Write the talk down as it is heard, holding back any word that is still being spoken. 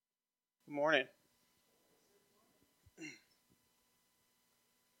Good morning.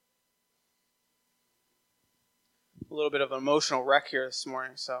 A little bit of an emotional wreck here this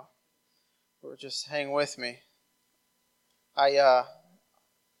morning, so just hang with me. I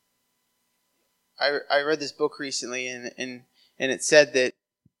read this book recently, and it said that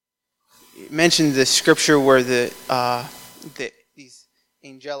it mentioned the scripture where these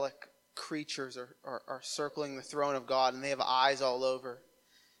angelic creatures are circling the throne of God, and they have eyes all over,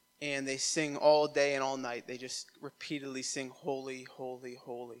 and they sing all day and all night. They just repeatedly sing, "Holy, holy,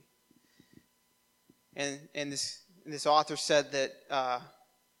 holy." And this author said that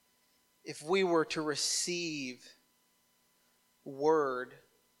if we were to receive word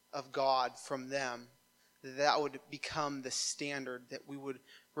of God from them, that would become the standard, that we would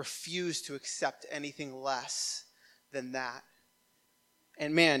refuse to accept anything less than that.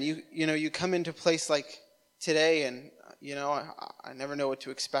 And man, you come into a place like today, and I never know what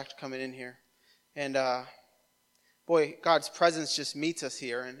to expect coming in here. And boy, God's presence just meets us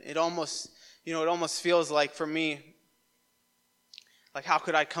here, and it almost feels like, for me, like, how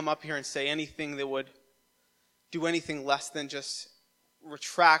could I come up here and say anything that would do anything less than just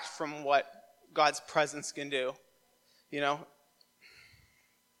retract from what God's presence can do?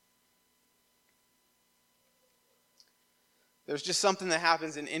 There's just something that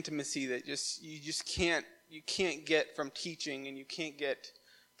happens in intimacy that you can't get from teaching, and you can't get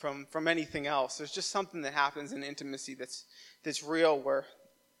from anything else. There's just something that happens in intimacy that's real, where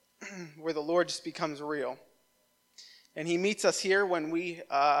the Lord just becomes real. And He meets us here when we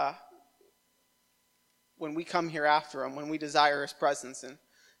come here after Him, when we desire His presence.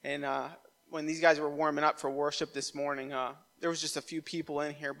 And when these guys were warming up for worship this morning, there was just a few people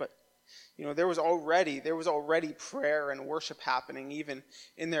in here, but there was already prayer and worship happening, even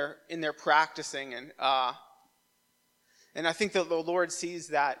in their practicing. And I think that the Lord sees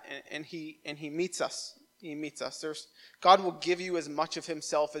that, and He meets us. He meets us. God will give you as much of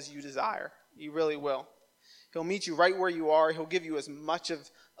Himself as you desire. He really will. He'll meet you right where you are. He'll give you as much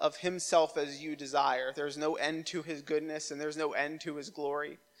of Himself as you desire. There's no end to His goodness, and there's no end to His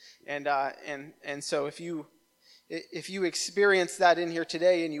glory. And so if you experience that in here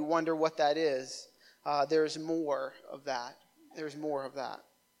today, and you wonder what that is, there's more of that. There's more of that.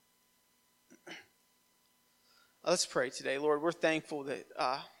 Let's pray today. Lord, we're thankful that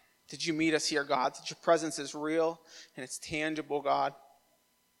you meet us here, God, that your presence is real and it's tangible, God.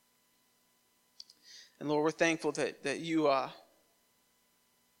 And Lord, we're thankful that you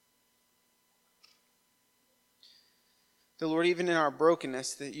the Lord, even in our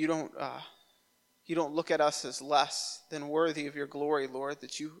brokenness, that you don't look at us as less than worthy of your glory, Lord,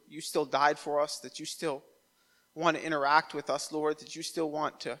 that you still died for us, that you still want to interact with us, Lord, that you still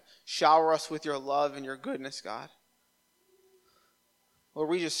want to shower us with your love and your goodness, God. Lord,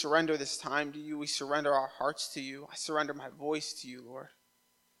 we just surrender this time to you. We surrender our hearts to you. I surrender my voice to you, Lord.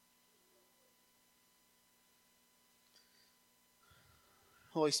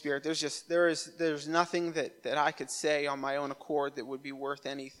 Holy Spirit, there's nothing that I could say on my own accord that would be worth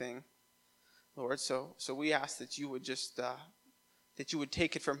anything, Lord. So we ask that you would just that you would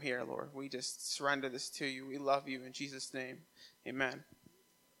take it from here, Lord. We just surrender this to you. We love you in Jesus' name. Amen.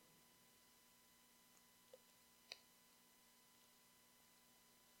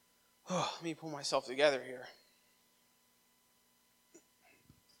 Oh, let me pull myself together here.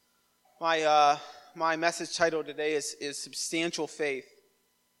 My message title today is Substantial Faith.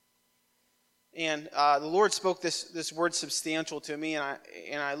 And the Lord spoke this word substantial to me,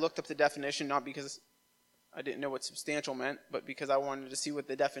 and I looked up the definition, not because I didn't know what substantial meant, but because I wanted to see what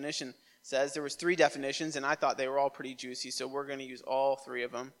the definition says. There was 3 definitions, and I thought they were all pretty juicy, so we're going to use all 3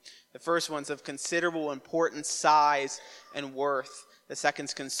 of them. The first one's of considerable importance, size, and worth. The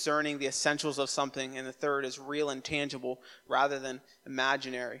second's concerning the essentials of something, and the third is real and tangible rather than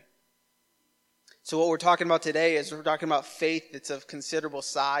imaginary. So what we're talking about today is we're talking about faith that's of considerable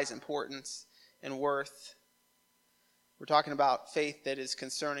size, importance, and worth. We're talking about faith that is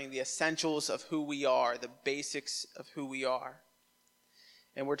concerning the essentials of who we are, the basics of who we are.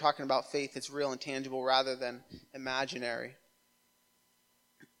 And we're talking about faith that's real and tangible rather than imaginary.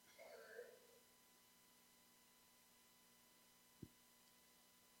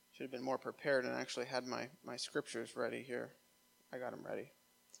 Should have been more prepared and actually had my scriptures ready here. I got them ready.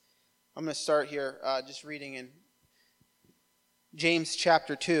 I'm going to start here just reading in James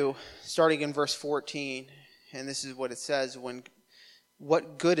chapter 2, starting in verse 14. And this is what it says: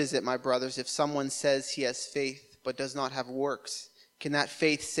 "What good is it, my brothers, if someone says he has faith but does not have works? Can that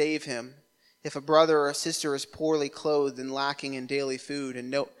faith save him? If a brother or a sister is poorly clothed and lacking in daily food,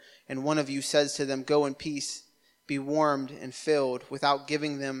 and one of you says to them, 'Go in peace, be warmed and filled without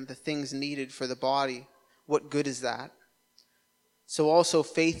giving them the things needed for the body, what good is that? So also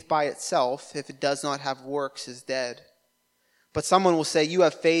faith by itself, if it does not have works, is dead. But someone will say, you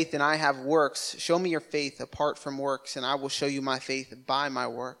have faith and I have works. Show me your faith apart from works, and I will show you my faith by my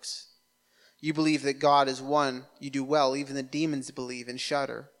works. You believe that God is one. You do well. Even the demons believe and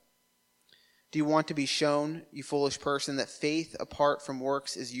shudder. Do you want to be shown, you foolish person, that faith apart from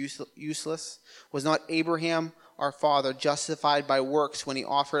works is useless? Was not Abraham, our father, justified by works when he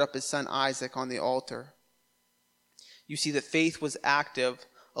offered up his son Isaac on the altar? You see that faith was active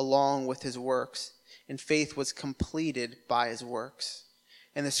along with his works, and faith was completed by his works.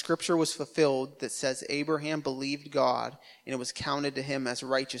 And the scripture was fulfilled that says, Abraham believed God, and it was counted to him as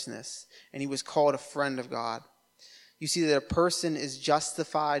righteousness, and he was called a friend of God. You see that a person is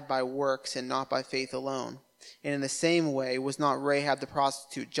justified by works and not by faith alone. And in the same way, was not Rahab the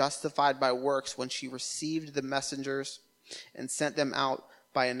prostitute justified by works when she received the messengers and sent them out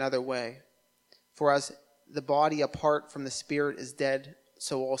by another way? For as the body apart from the spirit is dead,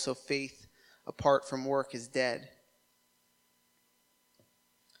 so also faith apart from work is dead.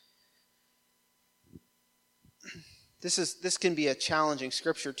 This can be a challenging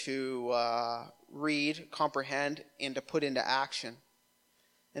scripture to read, comprehend, and to put into action.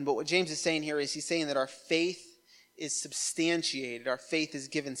 But what James is saying here is he's saying that our faith is substantiated. Our faith is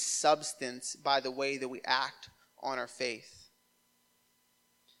given substance by the way that we act on our faith.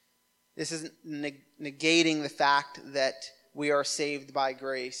 This isn't negating the fact that we are saved by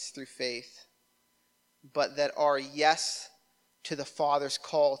grace through faith, but that our yes to the Father's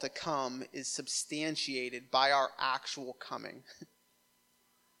call to come is substantiated by our actual coming.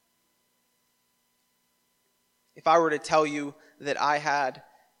 If I were to tell you that I had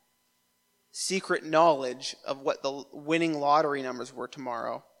secret knowledge of what the winning lottery numbers were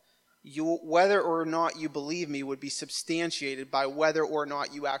tomorrow, whether or not you believe me would be substantiated by whether or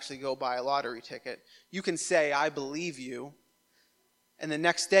not you actually go buy a lottery ticket. You can say, I believe you, and the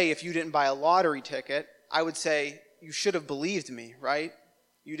next day, if you didn't buy a lottery ticket, I would say, you should have believed me, right?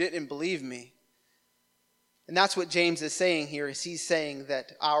 You didn't believe me. And that's what James is saying here, is he's saying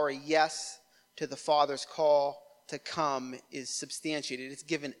that our yes to the Father's call to come is substantiated. It's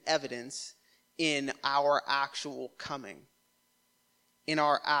given evidence in our actual coming, in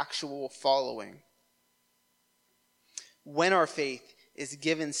our actual following. When our faith is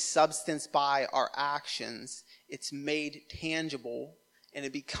given substance by our actions, it's made tangible and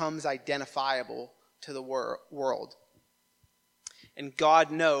it becomes identifiable to the world. And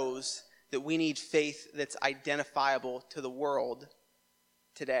God knows that we need faith that's identifiable to the world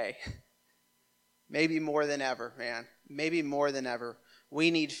today. Maybe more than ever, man. Maybe more than ever.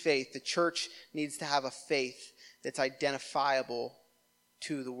 We need faith. The church needs to have a faith that's identifiable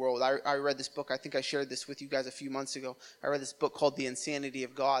to the world. I read this book. I think I shared this with you guys a few months ago. I read this book called The Insanity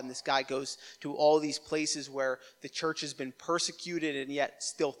of God, and this guy goes to all these places where the church has been persecuted and yet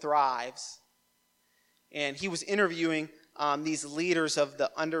still thrives. And he was interviewing these leaders of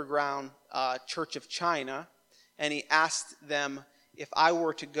the underground Church of China, and he asked them, if I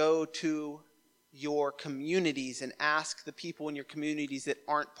were to go to your communities and ask the people in your communities that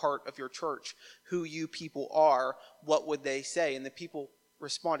aren't part of your church who you people are, what would they say? And the people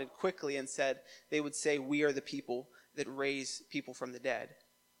responded quickly and said, they would say, we are the people that raise people from the dead.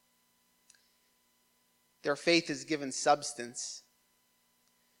 Their faith is given substance.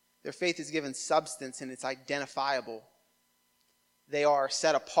 Their faith is given substance and it's identifiable. They are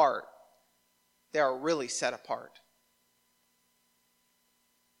set apart. They are really set apart.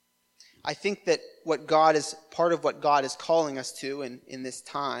 I think that part of what God is calling us to in this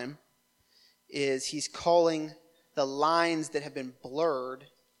time is he's calling the lines that have been blurred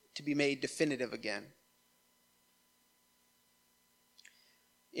to be made definitive again.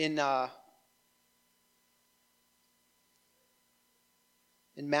 In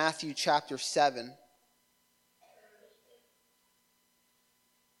Matthew chapter 7,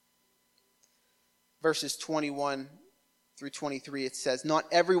 verses 21 through 23, it says, not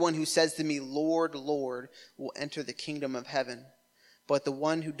everyone who says to me, Lord, Lord, will enter the kingdom of heaven, but the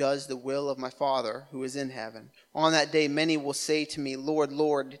one who does the will of my Father who is in heaven. On that day many will say to me, Lord,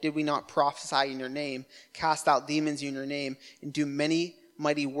 Lord, did we not prophesy in your name, cast out demons in your name, and do many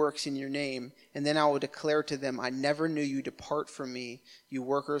mighty works in your name? And then I will declare to them, I never knew you. Depart from me, you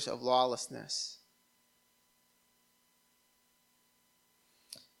workers of lawlessness.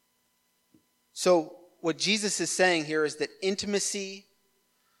 So what Jesus is saying here is that intimacy,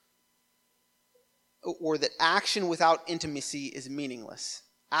 or that action without intimacy is meaningless.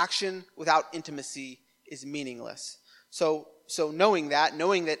 Action without intimacy is meaningless. So knowing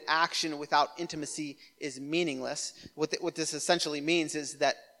that action without intimacy is meaningless, what this essentially means is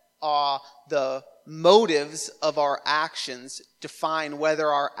that the motives of our actions define whether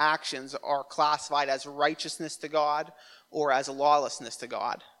our actions are classified as righteousness to God or as lawlessness to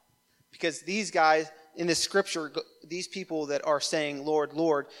God. Because these guys in this scripture, these people that are saying, Lord,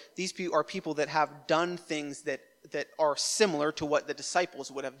 Lord, these people are people that have done things that are similar to what the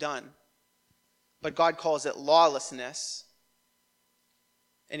disciples would have done. But God calls it lawlessness.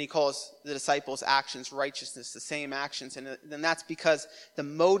 And he calls the disciples' actions righteousness, the same actions. And then that's because the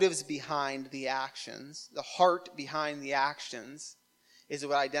motives behind the actions, the heart behind the actions, is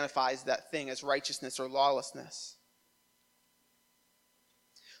what identifies that thing as righteousness or lawlessness.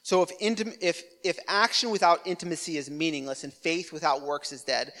 So if action without intimacy is meaningless and faith without works is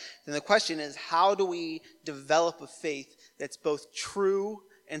dead, then the question is, how do we develop a faith that's both true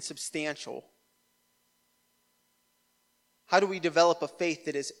and substantial? How do we develop a faith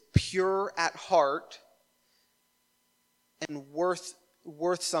that is pure at heart and worth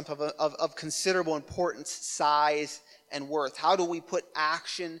something of considerable importance, size, and worth? How do we put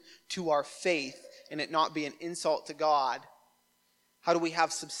action to our faith and it not be an insult to God? How do we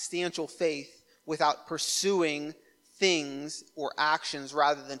have substantial faith without pursuing things or actions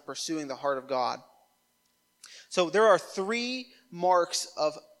rather than pursuing the heart of God? So there are 3 marks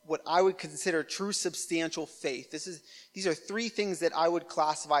of what I would consider true substantial faith. These are 3 things that I would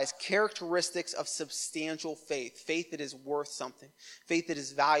classify as characteristics of substantial faith. Faith that is worth something. Faith that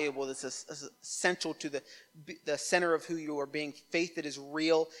is valuable, that's essential to the center of who you are being. Faith that is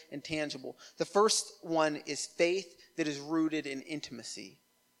real and tangible. The first one is faith that is rooted in intimacy.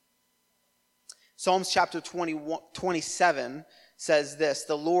 Psalms chapter 27 says this,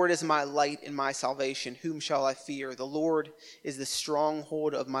 "The Lord is my light and my salvation. Whom shall I fear? The Lord is the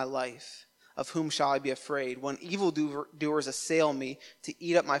stronghold of my life. Of whom shall I be afraid? When evildoers assail me to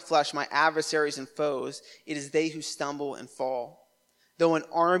eat up my flesh, my adversaries and foes, it is they who stumble and fall. Though an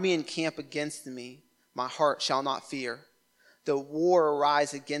army encamp against me, my heart shall not fear. Though war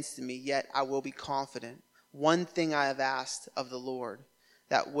arise against me, yet I will be confident. One thing I have asked of the Lord,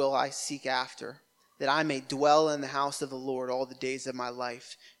 that will I seek after, that I may dwell in the house of the Lord all the days of my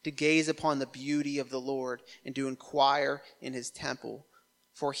life, to gaze upon the beauty of the Lord and to inquire in his temple.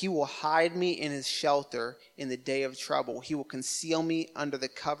 For he will hide me in his shelter in the day of trouble. He will conceal me under the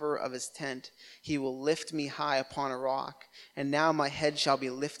cover of his tent. He will lift me high upon a rock. And now my head shall be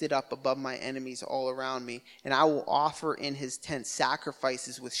lifted up above my enemies all around me. And I will offer in his tent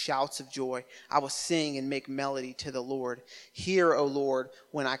sacrifices with shouts of joy. I will sing and make melody to the Lord. Hear, O Lord,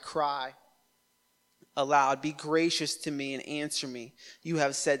 when I cry aloud. Be gracious to me and answer me. You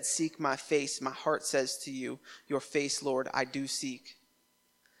have said, seek my face. My heart says to you, your face, Lord, I do seek.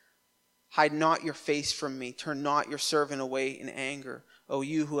 Hide not your face from me. Turn not your servant away in anger. O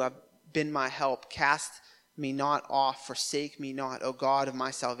you who have been my help, cast me not off. Forsake me not, O God of my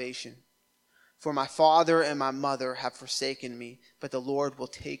salvation. For my father and my mother have forsaken me, but the Lord will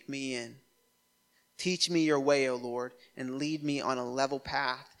take me in. Teach me your way, O Lord, and lead me on a level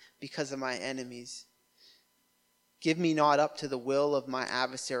path because of my enemies. Give me not up to the will of my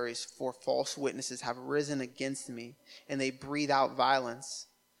adversaries, for false witnesses have risen against me, and they breathe out violence.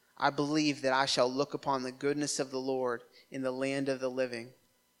 I believe that I shall look upon the goodness of the Lord in the land of the living.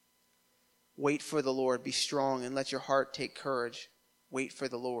 Wait for the Lord, be strong, and let your heart take courage. Wait for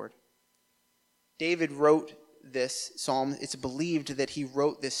the Lord." David wrote this psalm. It's believed that he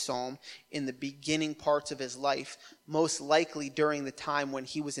wrote this psalm in the beginning parts of his life, most likely during the time when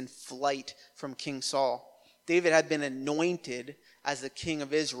he was in flight from King Saul. David had been anointed as the king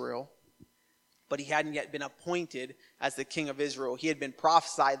of Israel, but he hadn't yet been appointed as the king of Israel. He had been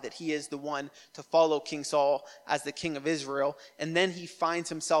prophesied that he is the one to follow King Saul as the king of Israel. And then he finds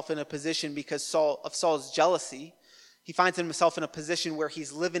himself in a position, because of Saul's jealousy, he finds himself in a position where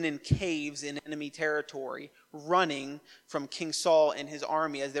he's living in caves in enemy territory, running from King Saul and his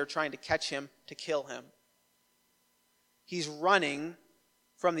army as they're trying to catch him to kill him. He's running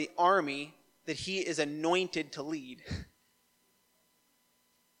from the army that he is anointed to lead.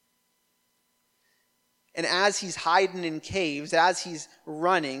 And as he's hiding in caves, as he's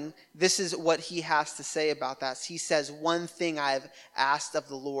running, this is what he has to say about that. He says, one thing I have asked of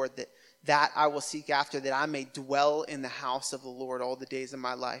the Lord, that I will seek after, that I may dwell in the house of the Lord all the days of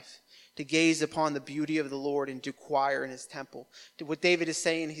my life, to gaze upon the beauty of the Lord and to inquire in his temple. What David is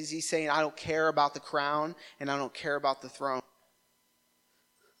saying is, he's saying, I don't care about the crown and I don't care about the throne.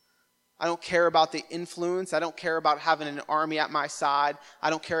 I don't care about the influence. I don't care about having an army at my side. I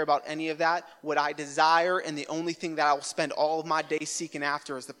don't care about any of that. What I desire, and the only thing that I will spend all of my days seeking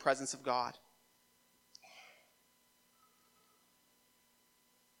after, is the presence of God.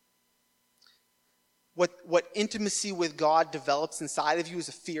 what intimacy with God develops inside of you is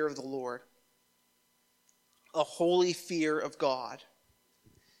a fear of the Lord. A holy fear of God.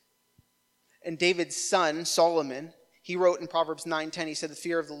 And David's son, Solomon, he wrote in Proverbs 9:10, he said, the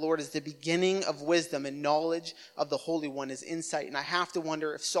fear of the Lord is the beginning of wisdom, and knowledge of the Holy One is insight. And I have to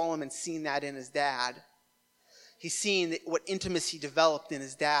wonder if Solomon's seen that in his dad. He's seen what intimacy developed in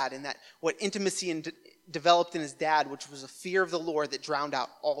his dad, and that what intimacy developed in his dad, which was a fear of the Lord that drowned out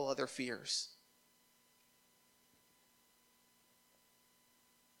all other fears.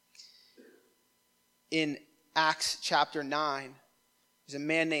 In Acts chapter 9, there's a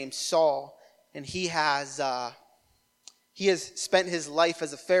man named Saul, and he has spent his life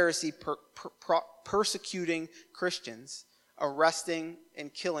as a Pharisee persecuting Christians, arresting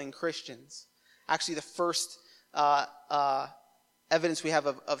and killing Christians. Actually, the first evidence we have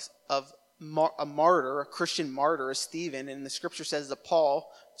of a martyr, a Christian martyr, is Stephen, and the scripture says that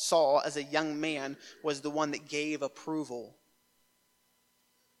Saul, as a young man, was the one that gave approval.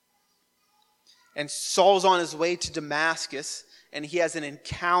 And Saul's on his way to Damascus, and he has an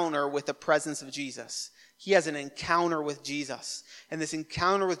encounter with the presence of Jesus. He has an encounter with Jesus. And this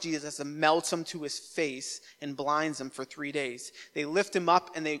encounter with Jesus melts him to his face and blinds him for 3 days. They lift him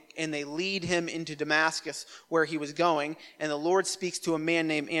up and they lead him into Damascus where he was going. And the Lord speaks to a man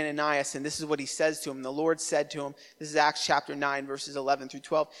named Ananias, and this is what he says to him. The Lord said to him, this is Acts chapter 9, verses 11 through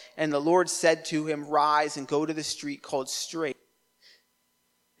 12. And the Lord said to him, rise and go to the street called Straight.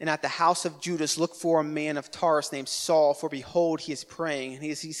 And at the house of Judas, look for a man of Tarsus named Saul, for behold, he is praying. And he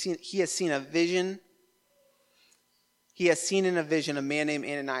has seen a vision. He has seen in a vision a man named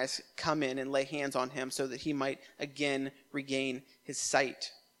Ananias come in and lay hands on him so that he might again regain his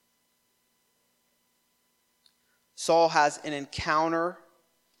sight. Saul has an encounter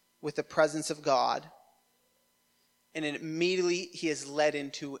with the presence of God, and immediately he is led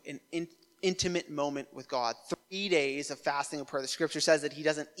into an intimate moment with God. 3 days of fasting and prayer. The scripture says that he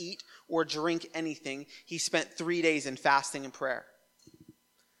doesn't eat or drink anything. He spent 3 days in fasting and prayer.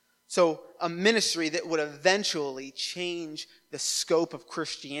 So a ministry that would eventually change the scope of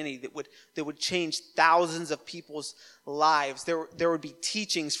Christianity, that would change thousands of people's lives. There would be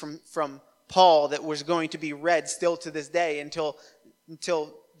teachings from Paul that was going to be read still to this day until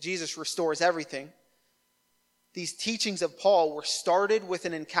Jesus restores everything. These teachings of Paul were started with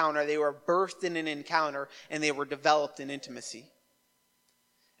an encounter, they were birthed in an encounter, and they were developed in intimacy.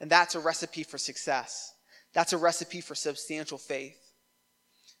 And that's a recipe for success. That's a recipe for substantial faith.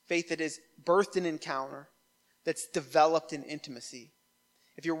 Faith that is birthed in encounter, that's developed in intimacy.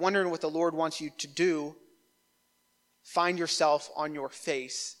 If you're wondering what the Lord wants you to do, find yourself on your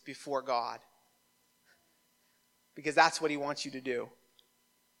face before God. Because that's what he wants you to do.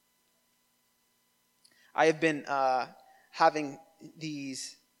 I have been having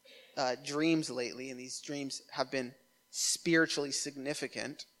these dreams lately, and these dreams have been spiritually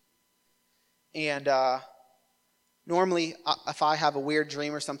significant. And normally, if I have a weird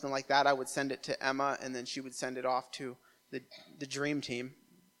dream or something like that, I would send it to Emma, and then she would send it off to the dream team.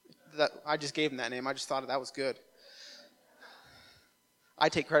 I just gave them that name. I just thought that was good. I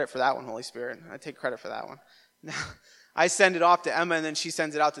take credit for that one, Holy Spirit. I take credit for that one. Now, I send it off to Emma, and then she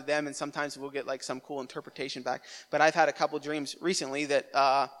sends it out to them, and sometimes we'll get like some cool interpretation back. But I've had a couple dreams recently that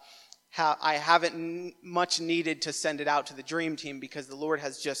I haven't much needed to send it out to the dream team because the Lord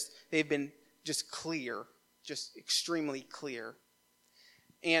has they've been just clear, just extremely clear.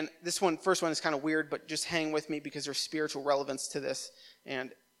 And first one is kind of weird, but just hang with me because there's spiritual relevance to this,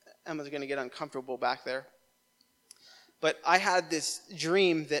 and Emma's going to get uncomfortable back there. But I had this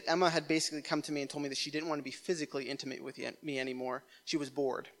dream that Emma had basically come to me and told me that she didn't want to be physically intimate with me anymore. She was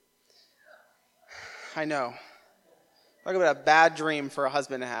bored. I know. Talk about a bad dream for a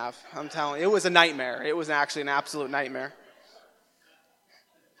husband to have. I'm telling you, it was a nightmare. It was actually an absolute nightmare.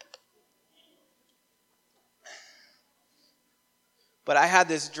 But I had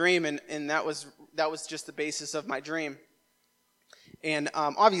this dream, and that was just the basis of my dream. And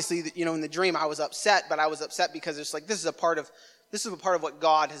obviously, in the dream, I was upset, but I was upset because it's like this is a part of what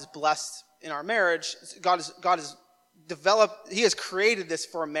God has blessed in our marriage. God has developed. He has created this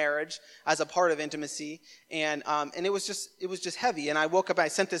for a marriage as a part of intimacy, and it was just heavy. And I woke up, and I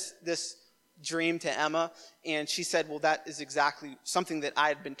sent this dream to Emma, and she said, "Well, that is exactly something that I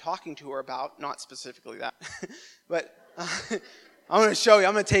had been talking to her about, not specifically that, but." I'm going to show you.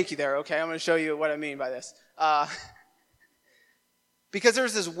 I'm going to take you there, okay? I'm going to show you what I mean by this. Because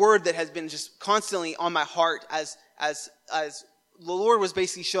there's this word that has been just constantly on my heart as the Lord was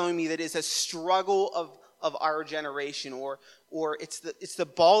basically showing me that it's a struggle of our generation, or it's the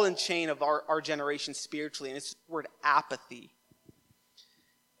ball and chain of our generation spiritually, and it's the word apathy.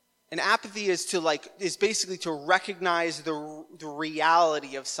 And apathy is basically to recognize the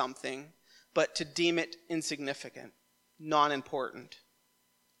reality of something, but to deem it insignificant, non-important.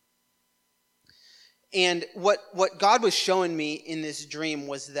 And what God was showing me in this dream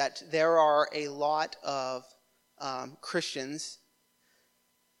was that there are a lot of Christians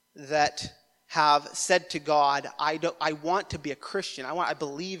that have said to God, I want to be a Christian. I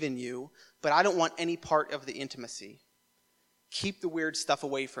believe in you, but I don't want any part of the intimacy. Keep the weird stuff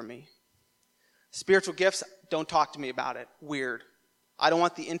away from me. Spiritual gifts, don't talk to me about it. Weird. I don't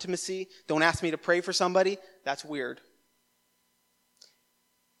want the intimacy. Don't ask me to pray for somebody. That's weird.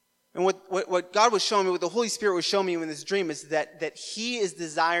 And what God was showing me, what the Holy Spirit was showing me in this dream is that He is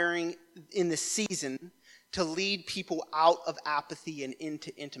desiring in this season to lead people out of apathy and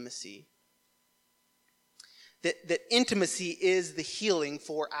into intimacy. That intimacy is the healing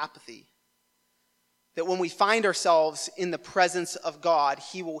for apathy. That when we find ourselves in the presence of God,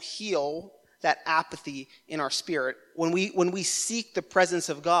 He will heal that apathy in our spirit. When we seek the presence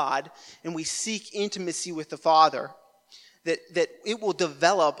of God and we seek intimacy with the Father, that it will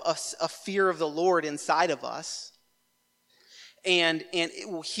develop a fear of the Lord inside of us, and it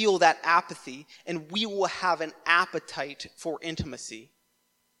will heal that apathy, and we will have an appetite for intimacy.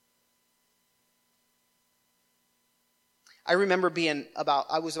 I remember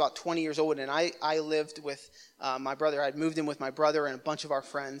I was about 20 years old, and I lived with my brother. I'd moved in with my brother and a bunch of our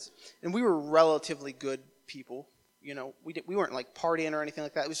friends, and we were relatively good people. You know, we weren't like partying or anything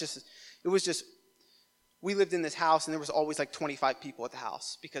like that. It was just we lived in this house, and there was always like 25 people at the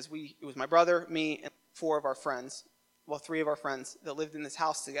house because it was my brother, me, and 3 of our friends that lived in this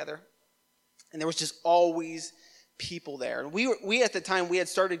house together, and there was just always people there. And we at the time we had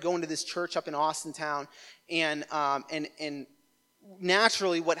started going to this church up in Austintown, and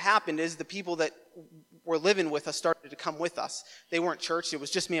naturally what happened is the people that were living with us started to come with us. They weren't churched; it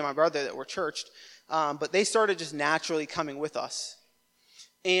was just me and my brother that were churched, but they started just naturally coming with us.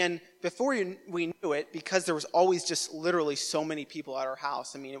 And before we knew it, because there was always just literally so many people at our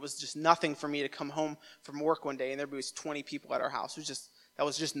house, I mean, it was just nothing for me to come home from work one day and there was 20 people at our house. That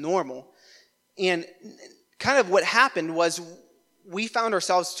was just normal. And kind of what happened was we found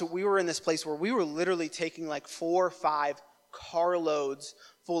ourselves we were in this place where we were literally taking like 4 or 5 carloads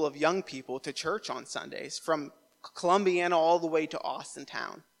full of young people to church on Sundays from Columbiana all the way to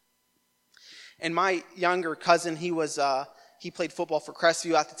Austintown. And my younger cousin, he played football for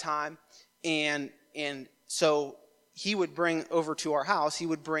Crestview at the time, and so he would bring over to our house, he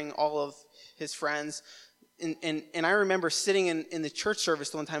would bring all of his friends, and I remember sitting in the church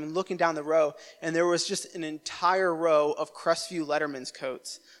service one time and looking down the row, and there was just an entire row of Crestview Letterman's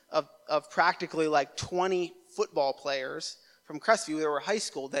coats of practically like 20 football players from Crestview that were high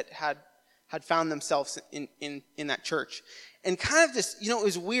school that had found themselves in that church. And kind of this, it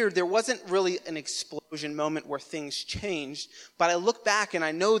was weird. There wasn't really an explosion moment where things changed. But I look back and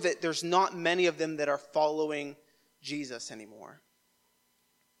I know that there's not many of them that are following Jesus anymore.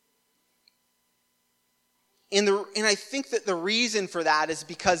 And I think that the reason for that is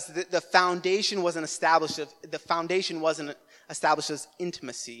because the foundation wasn't established. The foundation wasn't established as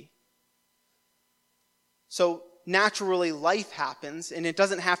intimacy. So naturally life happens, and it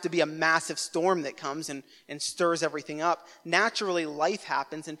doesn't have to be a massive storm that comes and stirs everything up. Naturally life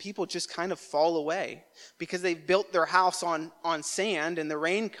happens, and people just kind of fall away because they've built their house on sand, and the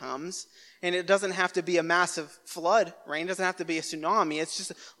rain comes, and it doesn't have to be a massive flood rain. It doesn't have to be a tsunami. It's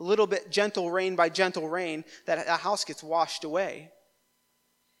just a little bit gentle rain by gentle rain that a house gets washed away.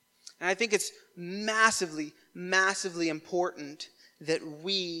 And I think it's massively, massively important that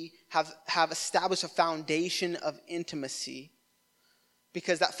we have established a foundation of intimacy,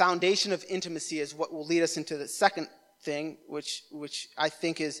 because that foundation of intimacy is what will lead us into the second thing, which I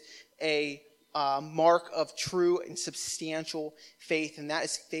think is a mark of true and substantial faith, and that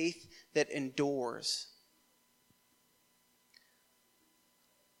is faith that endures.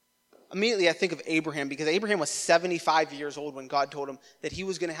 Immediately I think of Abraham, because Abraham was 75 years old when God told him that him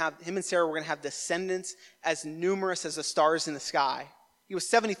and Sarah were going to have descendants as numerous as the stars in the sky. He was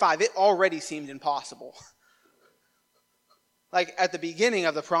 75. It already seemed impossible. Like at the beginning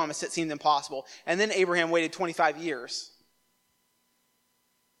of the promise, it seemed impossible. And then Abraham waited 25 years.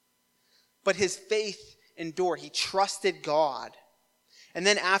 But his faith endured. He trusted God. And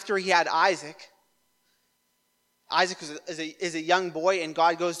then after he had Isaac is a young boy, and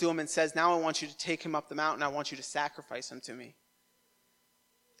God goes to him and says, now I want you to take him up the mountain. I want you to sacrifice him to me.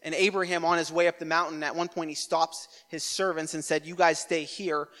 And Abraham, on his way up the mountain, at one point he stops his servants and said, you guys stay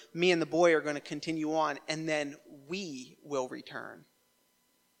here. Me and the boy are going to continue on, and then we will return.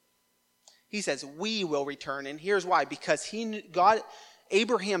 He says, we will return. And here's why. Because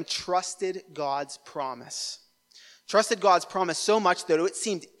Abraham trusted God's promise. Trusted God's promise so much that it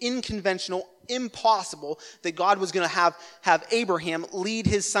seemed unconventional, impossible, that God was going to have Abraham lead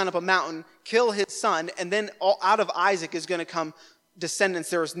his son up a mountain, kill his son, and then out of Isaac is going to come descendants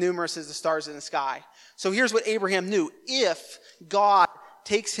that are as numerous as the stars in the sky. So here's what Abraham knew. If God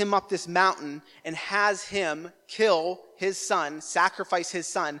takes him up this mountain and has him kill his son, sacrifice his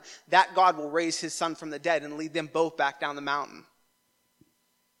son, that God will raise his son from the dead and lead them both back down the mountain.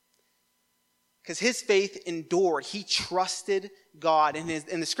 Because his faith endured. He trusted God, and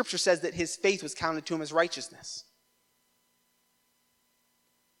the scripture says that his faith was counted to him as righteousness.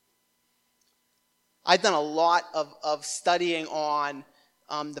 I've done a lot of studying on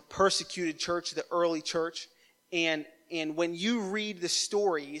the persecuted church, the early church, and when you read the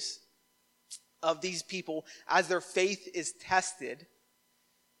stories of these people as their faith is tested,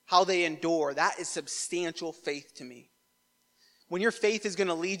 how they endure, that is substantial faith to me. When your faith is going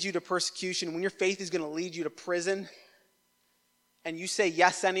to lead you to persecution, when your faith is going to lead you to prison, and you say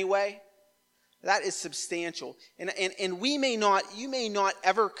yes anyway, that is substantial. And you may not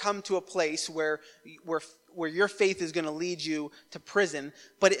ever come to a place where your faith is going to lead you to prison,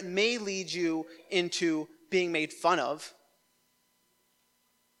 but it may lead you into being made fun of.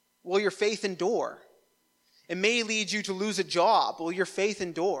 Will your faith endure? It may lead you to lose a job. Will your faith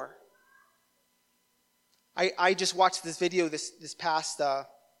endure? I just watched this video this past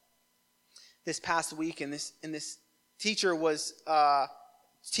week, and this teacher was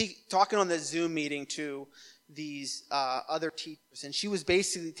talking on the Zoom meeting to these other teachers, and she was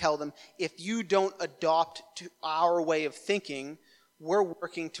basically telling them, if you don't adopt to our way of thinking, we're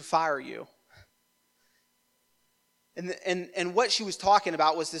working to fire you. And what she was talking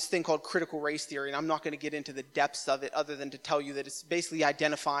about was this thing called critical race theory, and I'm not going to get into the depths of it other than to tell you that it's basically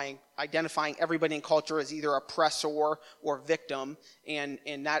identifying everybody in culture as either oppressor or victim, and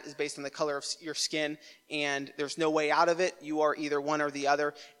that is based on the color of your skin, and there's no way out of it. You are either one or the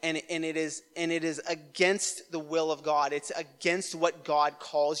other, and it is against the will of God. It's against what God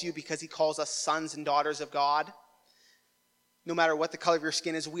calls you, because he calls us sons and daughters of God. No matter what the color of your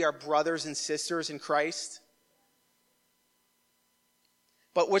skin is, we are brothers and sisters in Christ.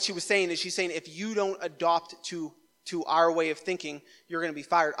 But what she was saying is, she's saying, if you don't adopt to our way of thinking, you're going to be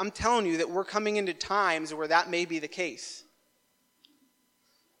fired. I'm telling you that we're coming into times where that may be the case.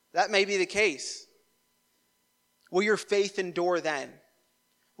 That may be the case. Will your faith endure then?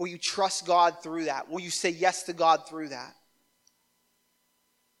 Will you trust God through that? Will you say yes to God through that?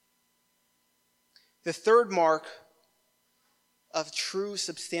 The third mark of true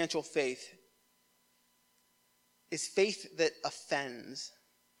substantial faith is faith that offends.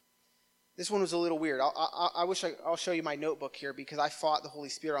 This one was a little weird. I'll show you my notebook here, because I fought the Holy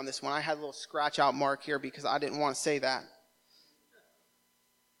Spirit on this one. I had a little scratch out mark here because I didn't want to say that.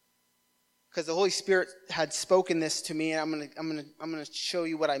 Because the Holy Spirit had spoken this to me, and I'm gonna show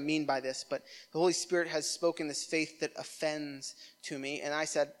you what I mean by this. But the Holy Spirit has spoken this faith that offends to me, and I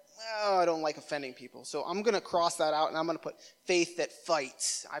said, well, I don't like offending people, so I'm going to cross that out, and I'm going to put faith that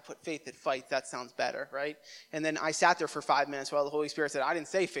fights. I put faith that fights. That sounds better, right? And then I sat there for 5 minutes while the Holy Spirit said, I didn't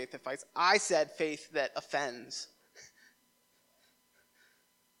say faith that fights. I said faith that offends.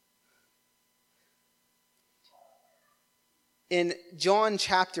 In John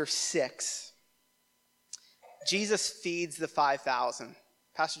chapter 6, Jesus feeds the 5,000.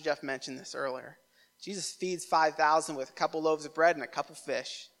 Pastor Jeff mentioned this earlier. Jesus feeds 5,000 with a couple loaves of bread and a couple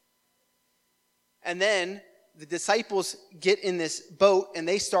fish. And then the disciples get in this boat and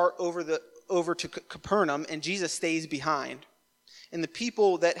they start over to Capernaum, and Jesus stays behind. And the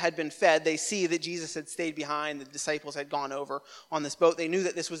people that had been fed, they see that Jesus had stayed behind. The disciples had gone over on this boat. They knew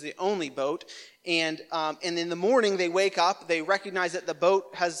that this was the only boat. And in the morning they wake up. They recognize that the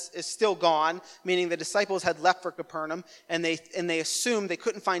boat is still gone, meaning the disciples had left for Capernaum. And they assumed they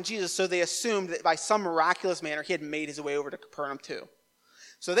couldn't find Jesus, so they assumed that by some miraculous manner he had made his way over to Capernaum too.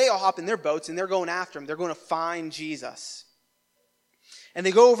 So they all hop in their boats and they're going after him. They're going to find Jesus. And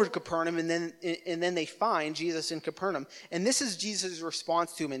they go over to Capernaum, and then they find Jesus in Capernaum. And this is Jesus'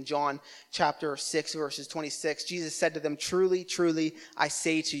 response to him in John chapter 6, verses 26. Jesus said to them, truly, truly, I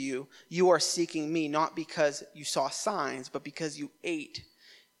say to you, you are seeking me not because you saw signs, but because you ate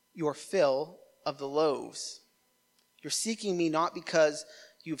your fill of the loaves. You're seeking me not because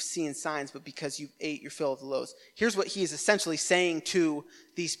you've seen signs, but because you ate your fill of the loaves. Here's what he is essentially saying to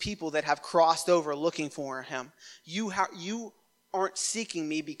these people that have crossed over looking for him. You aren't seeking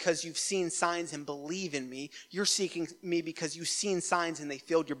me because you've seen signs and believe in me. You're seeking me because you've seen signs and they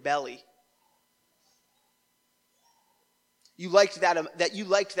filled your belly. You liked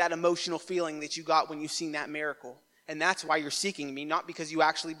that emotional feeling that you got when you seen that miracle. And that's why you're seeking me, not because you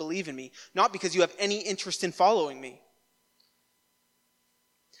actually believe in me, not because you have any interest in following me.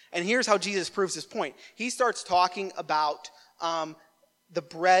 And here's how Jesus proves his point. He starts talking about the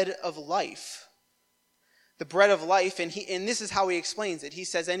bread of life. The bread of life, and this is how he explains it. He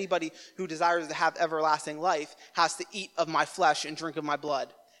says, anybody who desires to have everlasting life has to eat of my flesh and drink of my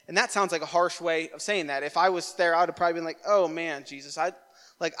blood. And that sounds like a harsh way of saying that. If I was there, I would have probably been like, oh man, Jesus, I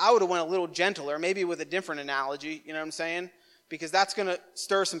would have went a little gentler, maybe with a different analogy, you know what I'm saying? Because that's going to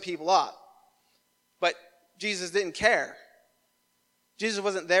stir some people up. But Jesus didn't care. Jesus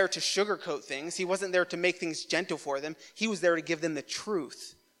wasn't there to sugarcoat things. He wasn't there to make things gentle for them. He was there to give them the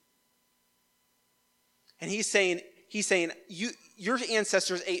truth. And he's saying, your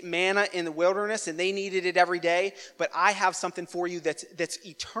ancestors ate manna in the wilderness and they needed it every day, but I have something for you that's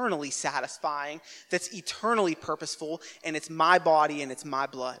eternally satisfying, that's eternally purposeful, and it's my body and it's my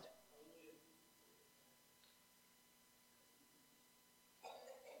blood.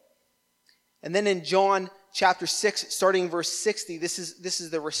 And then in John chapter 6, starting verse 60, this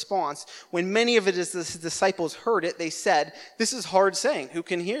is the response. When many of his disciples heard it, they said, "This is hard saying. Who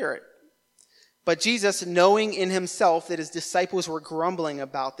can hear it?" But Jesus, knowing in himself that his disciples were grumbling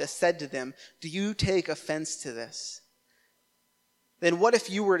about this, said to them, "Do you take offense to this? Then what if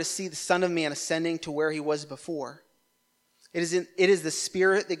you were to see the Son of Man ascending to where he was before? It is the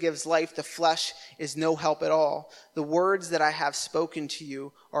Spirit that gives life. The flesh is no help at all. The words that I have spoken to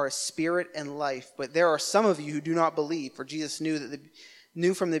you are a spirit and life. But there are some of you who do not believe." For Jesus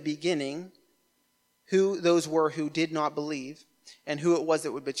knew from the beginning who those were who did not believe and who it was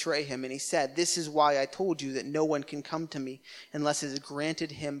that would betray him. And he said, "This is why I told you that no one can come to me unless it is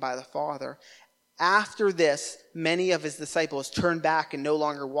granted him by the Father." After this, many of his disciples turned back and no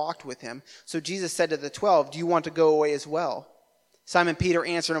longer walked with him. So Jesus said to the 12, "Do you want to go away as well?" Simon Peter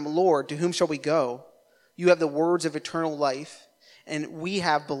answered him, "Lord, to whom shall we go? You have the words of eternal life, and we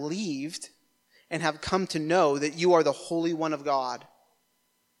have believed and have come to know that you are the Holy One of God."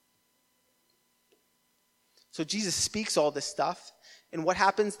 So Jesus speaks all this stuff, and what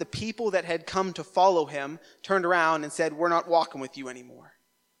happens? The people that had come to follow him turned around and said, "We're not walking with you anymore."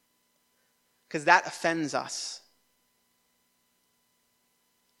 Because that offends us.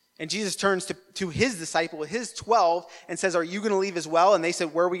 And Jesus turns to his disciple, his 12, and says, "Are you going to leave as well?" And they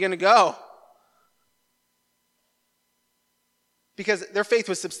said, "Where are we going to go?" Because their faith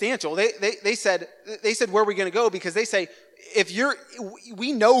was substantial. They said, "Where are we going to go?" Because they say,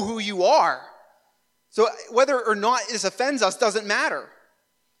 we know who you are. So whether or not this offends us doesn't matter.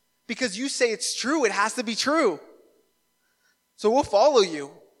 Because you say it's true, it has to be true. So we'll follow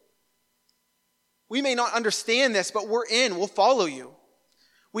you. We may not understand this, but we're in. We'll follow you.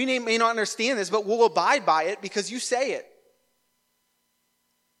 We may not understand this, but we'll abide by it because you say it.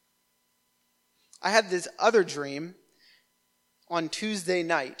 I had this other dream on Tuesday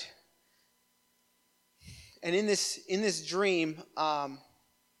night. And in this dream,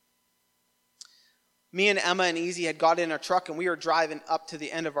 me and Emma and Easy had got in our truck and we were driving up to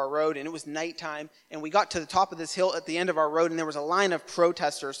the end of our road, and it was nighttime, and we got to the top of this hill at the end of our road, and there was a line of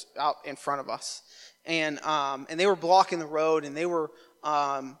protesters out in front of us. And they were blocking the road, and they were,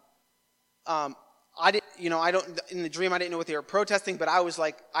 in the dream I didn't know what they were protesting, but I was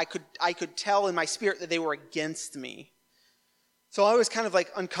like, I could tell in my spirit that they were against me. So I was kind of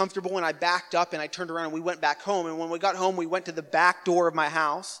like uncomfortable, and I backed up and I turned around and we went back home. And when we got home, we went to the back door of my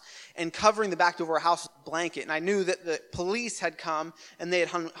house, and covering the back door of our house was a blanket. And I knew that the police had come and they had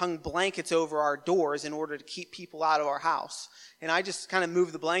hung blankets over our doors in order to keep people out of our house. And I just kind of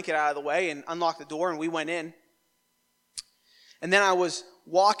moved the blanket out of the way and unlocked the door, and we went in. And then I was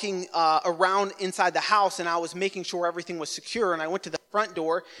walking around inside the house, and I was making sure everything was secure. And I went to the front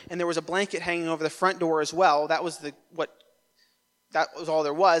door, and there was a blanket hanging over the front door as well. That was all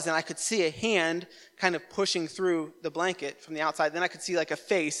there was. And I could see a hand kind of pushing through the blanket from the outside. Then I could see like a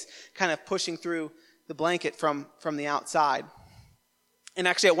face kind of pushing through the blanket from the outside. And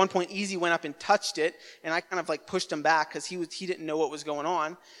actually at one point, Easy went up and touched it, and I kind of like pushed him back because he didn't know what was going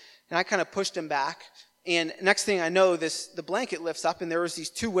on. And I kind of pushed him back. And next thing I know, the blanket lifts up, and there was these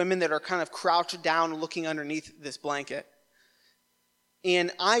two women that are kind of crouched down looking underneath this blanket.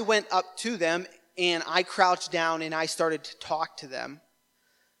 And I went up to them, and I crouched down, and I started to talk to them.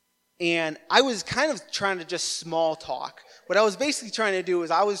 And I was kind of trying to just small talk. What I was basically trying to do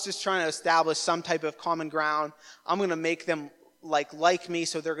is I was just trying to establish some type of common ground. I'm going to make them like me,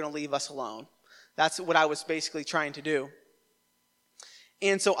 so they're going to leave us alone. That's what I was basically trying to do.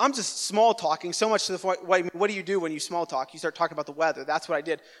 And so I'm just small talking so much to the point, what do you do when you small talk? You start talking about the weather. That's what I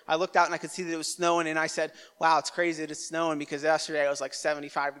did. I looked out and I could see that it was snowing, and I said, "Wow, it's crazy that it's snowing because yesterday it was like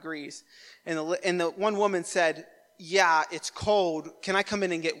 75 degrees. And the one woman said, yeah, it's cold. Can I come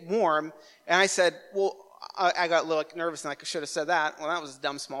in and get warm? And I said, well, I got a little nervous and I should have said that. Well, that was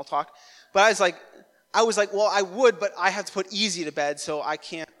dumb small talk. But I was like, well, I would, but I have to put Easy to bed, so I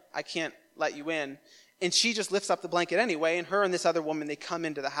can't let you in. And she just lifts up the blanket anyway, and her and this other woman, they come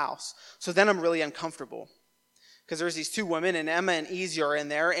into the house. So then I'm really uncomfortable because there's these two women, and Emma and Easy are in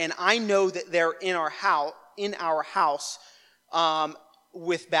there, and I know that they're in our house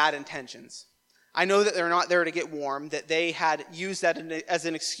with bad intentions. I know that they're not there to get warm, that they had used that as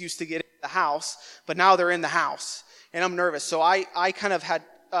an excuse to get into the house, but now they're in the house, and I'm nervous. So I had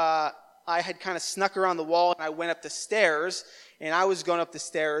kind of snuck around the wall, and I went up the stairs, and I was going up the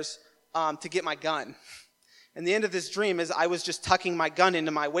stairs to get my gun. And the end of this dream is I was just tucking my gun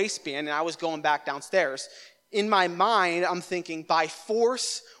into my waistband, and I was going back downstairs. In my mind, I'm thinking, by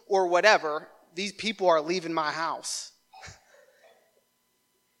force or whatever, these people are leaving my house.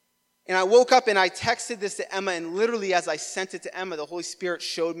 And I woke up and I texted this to Emma, and literally as I sent it to Emma, the Holy Spirit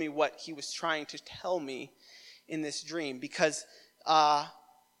showed me what he was trying to tell me in this dream. Because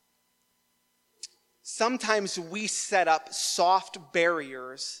sometimes we set up soft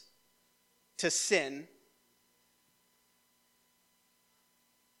barriers to sin,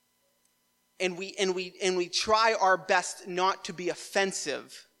 and we try our best not to be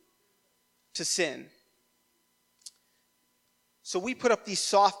offensive to sin. So we put up these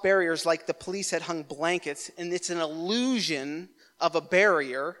soft barriers like the police had hung blankets, and it's an illusion of a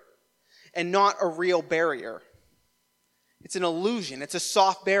barrier and not a real barrier. It's an illusion. It's a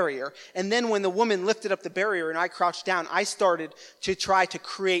soft barrier. And then when the woman lifted up the barrier and I crouched down, I started to try to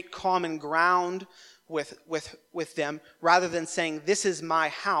create common ground with them rather than saying, this is my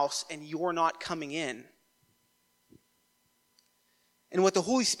house and you're not coming in. And what the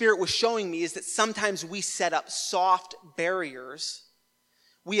Holy Spirit was showing me is that sometimes we set up soft barriers.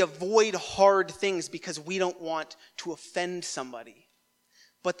 We avoid hard things because we don't want to offend somebody.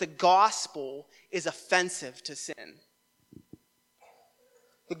 But the gospel is offensive to sin.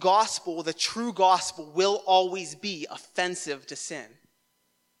 The gospel, the true gospel, will always be offensive to sin.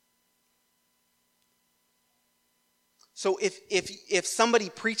 So if somebody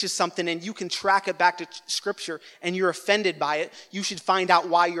preaches something and you can track it back to Scripture and you're offended by it, you should find out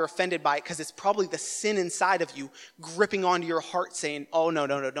why you're offended by it, because it's probably the sin inside of you gripping onto your heart saying, oh, no,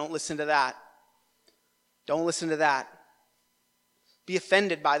 don't listen to that. Don't listen to that. Be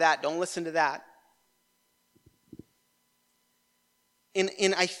offended by that. Don't listen to that. And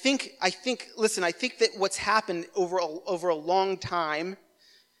I think that what's happened over a long time,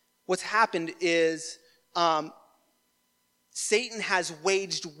 what's happened is Satan has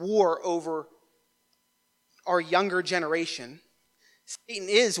waged war over our younger generation. Satan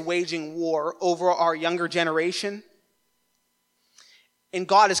is waging war over our younger generation. And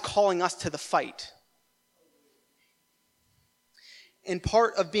God is calling us to the fight. And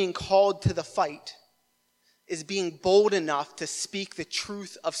part of being called to the fight is being bold enough to speak the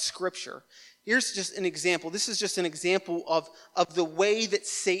truth of Scripture. Here's just an example. This is just an example of the way that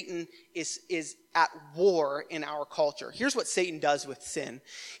Satan is at war in our culture. Here's what Satan does with sin.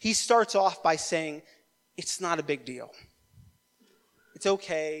 He starts off by saying, it's not a big deal. It's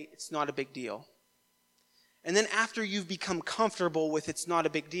okay. It's not a big deal. And then after you've become comfortable with it's not a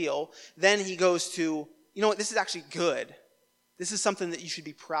big deal, then he goes to, you know what, this is actually good. This is something that you should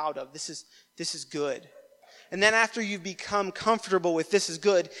be proud of. This is good. And then after you've become comfortable with this is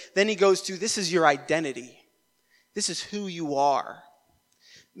good, then he goes to, this is your identity. This is who you are.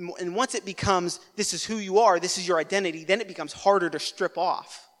 And once it becomes, this is who you are, this is your identity, then it becomes harder to strip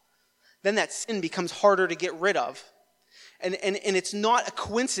off. Then that sin becomes harder to get rid of. And it's not a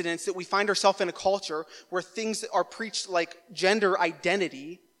coincidence that we find ourselves in a culture where things are preached like gender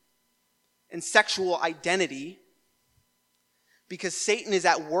identity and sexual identity, because Satan is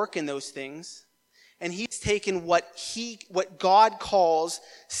at work in those things. And he's taken what God calls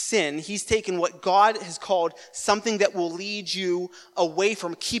sin. He's taken what God has called something that will lead you away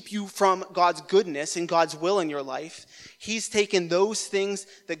from, keep you from God's goodness and God's will in your life. He's taken those things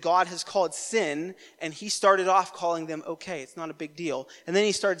that God has called sin, and he started off calling them, okay, it's not a big deal. And then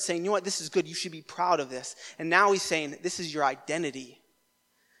he started saying, you know what, this is good. You should be proud of this. And now he's saying, this is your identity.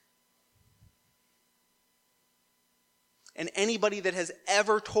 And anybody that has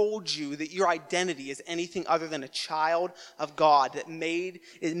ever told you that your identity is anything other than a child of God, that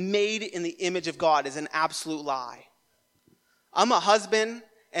is made in the image of God, is an absolute lie. I'm a husband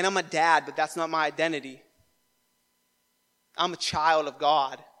and I'm a dad, but that's not my identity. I'm a child of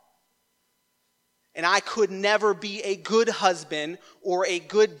God. And I could never be a good husband or a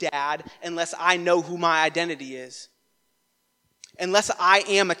good dad unless I know who my identity is. Unless I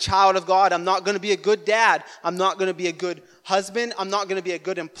am a child of God, I'm not going to be a good dad. I'm not going to be a good husband. I'm not going to be a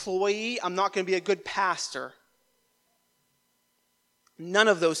good employee. I'm not going to be a good pastor. None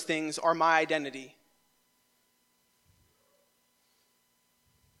of those things are my identity.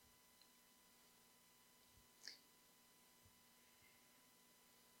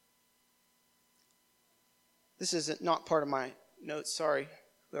 This is not part of my notes. Sorry,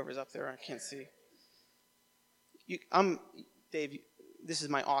 whoever's up there, I can't see. Dave, this is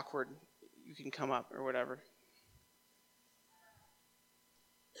my awkward. You can come up or whatever.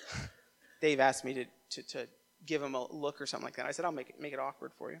 Dave asked me to give him a look or something like that. I said, I'll make it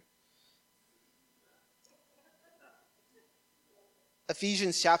awkward for you.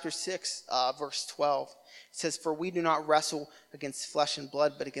 Ephesians chapter 6, verse 12. It says, "For we do not wrestle against flesh and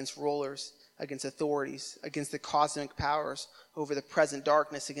blood, but against rulers, against authorities, against the cosmic powers over the present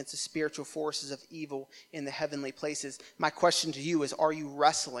darkness, against the spiritual forces of evil in the heavenly places." My question to you is, are you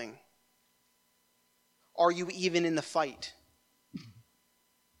wrestling? Are you even in the fight?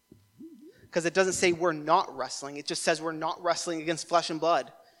 Because it doesn't say we're not wrestling. It just says we're not wrestling against flesh and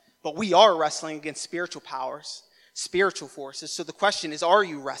blood. But we are wrestling against spiritual powers, spiritual forces. So the question is, are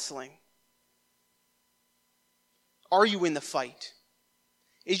you wrestling? Are you in the fight?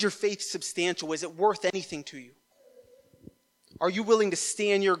 Is your faith substantial? Is it worth anything to you? Are you willing to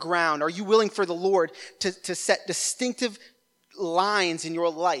stand your ground? Are you willing for the Lord to set distinctive lines in your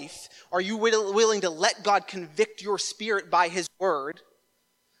life? Are you willing to let God convict your spirit by his word?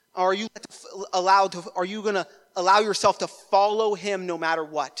 Or are you going to allow yourself to follow him no matter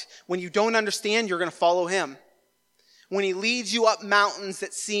what? When you don't understand, you're going to follow him. When he leads you up mountains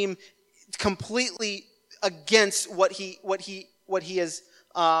that seem completely against what he has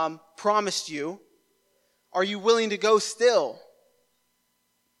promised you, are you willing to go still?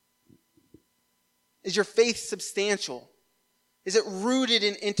 Is your faith substantial? Is it rooted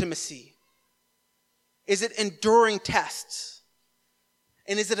in intimacy? Is it enduring tests?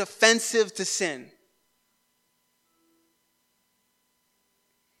 And is it offensive to sin?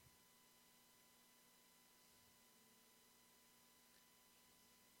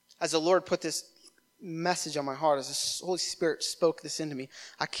 As the Lord put this message on my heart, as the Holy Spirit spoke this into me,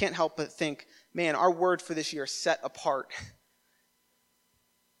 I can't help but think, man, our word for this year is set apart.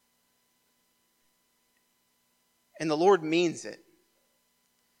 And the Lord means it.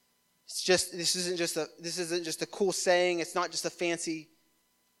 This isn't just a cool saying. It's not just a fancy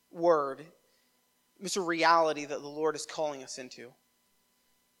word. It's a reality that the Lord is calling us into.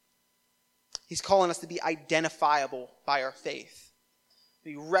 He's calling us to be identifiable by our faith, to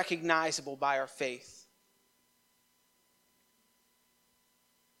be recognizable by our faith.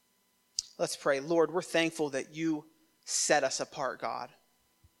 Let's pray. Lord, we're thankful that you set us apart, God.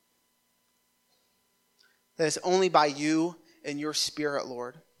 That it's only by you and your Spirit,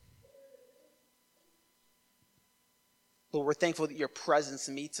 Lord. Lord, we're thankful that your presence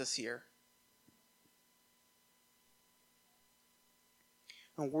meets us here.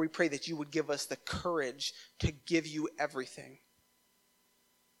 And we pray that you would give us the courage to give you everything.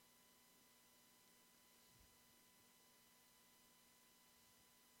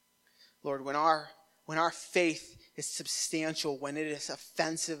 Lord, when our faith is substantial, when it is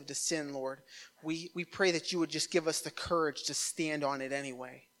offensive to sin, Lord, we pray that you would just give us the courage to stand on it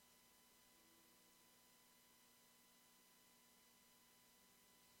anyway.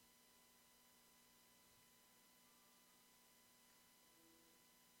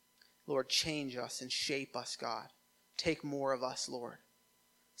 Lord, change us and shape us, God. Take more of us, Lord.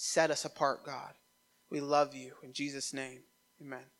 Set us apart, God. We love you. In Jesus' name, amen.